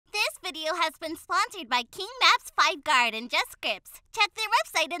video has been sponsored by King Maps 5 Guard and Just Scripts. Check their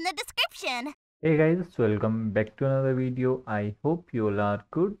website in the description. Hey guys, welcome back to another video. I hope you all are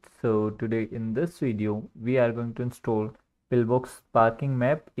good. So today in this video we are going to install Pillbox parking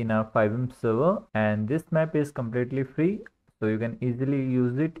map in our FiveM server, and this map is completely free, so you can easily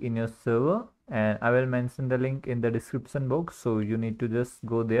use it in your server, and I will mention the link in the description box, so you need to just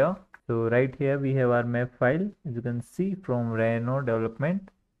go there. So right here we have our map file, as you can see, from mjdevelopment.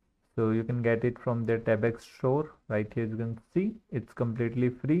 So you can get it from their Pillbox store. Right here you can see it's completely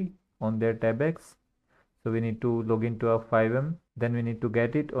free on their Pillbox. So we need to log into our FiveM, then we need to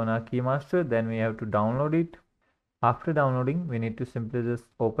get it on our keymaster, then we have to download it. After downloading, we need to simply just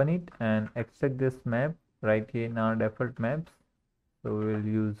open it and extract this map right here in our default maps. So we will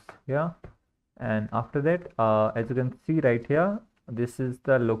use here, and after that, as you can see right here, this is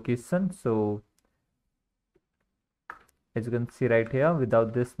the location. So as you can see right here,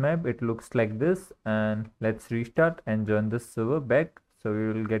 without this map it looks like this, and let's restart and join the server back, so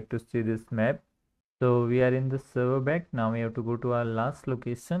we will get to see this map. So we are in the server back. Now we have to go to our last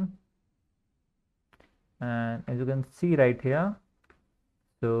location, and as you can see right here,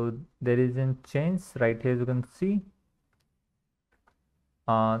 so there is a change right here. As you can see,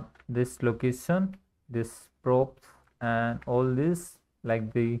 this location, this props and all this,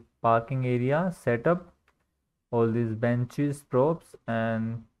 like the parking area setup, all these benches, props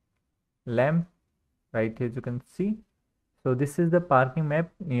and lamp right here, as you can see. So this is the parking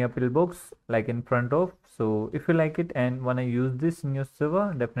map near Pillbox, like in front of. So if you like it and want to use this in your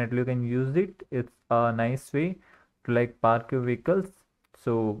server, definitely you can use it. It's a nice way to like park your vehicles.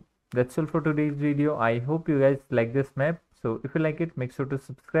 So that's all for today's video. I hope you guys like this map. So if you like it, make sure to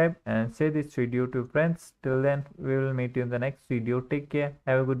subscribe and share this video to friends. Till then, we will meet you in the next video. Take care.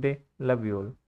 Have a good day. Love you all.